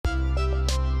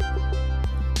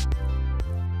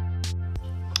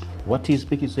What he's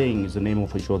basically saying is the name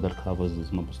of a show that covers the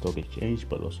Zimbabwe Stock Exchange,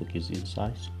 but also gives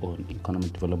insights on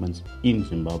economic developments in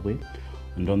Zimbabwe.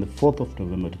 And on the 4th of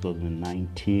November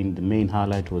 2019, the main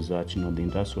highlight was that the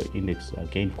industrial index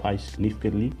gained quite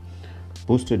significantly,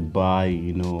 boosted by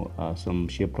some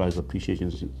share price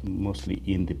appreciations, mostly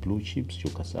in the blue chips: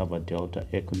 Cassava, Delta,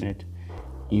 Econet,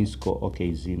 Insco,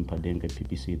 OKZim, Padenga,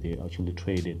 PPC. They actually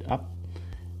traded up.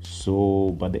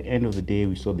 So by the end of the day,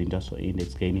 we saw the industrial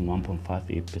index gaining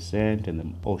 1.58%, and the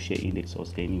all share index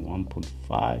was gaining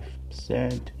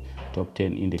 1.5%. Top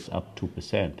 10 index up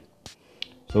 2%.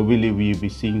 So really, we'll be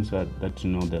seeing that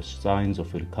there's signs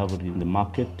of a recovery in the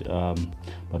market.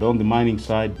 But on the mining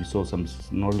side, we saw some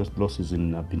losses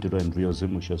in Bintulu and Rio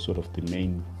Zim, which are sort of the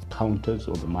main counters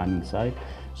on the mining side.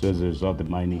 So as a result, the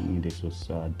mining index was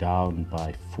down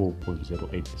by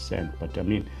 4.08%. But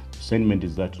the sentiment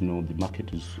is that the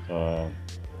market is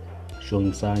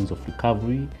showing signs of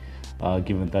recovery,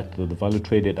 given that the value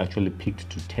traded actually peaked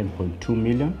to 10.2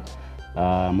 million.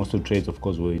 Most of the trades, of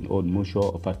course, were in Old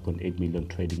Mutual, 5.8 million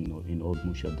trading in Old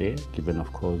Mutual there, given,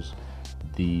 of course,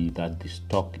 that the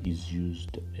stock is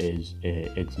used as an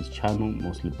exit channel,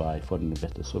 mostly by foreign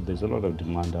investors. So there's a lot of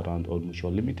demand around Old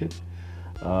Mutual Limited.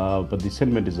 But the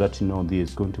sentiment is that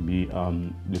there's going to be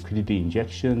liquidity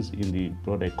injections in the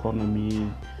broader economy,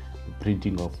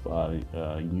 printing of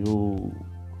new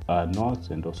notes,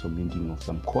 and also minting of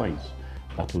some coins.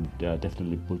 That would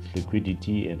definitely put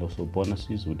liquidity, and also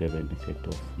bonuses would have an effect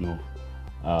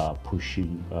of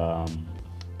pushing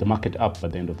the market up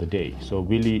at the end of the day. So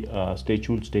really stay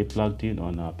tuned, stay plugged in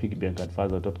on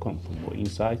piggybankadvisor.com for more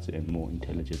insights and more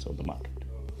intelligence on the market.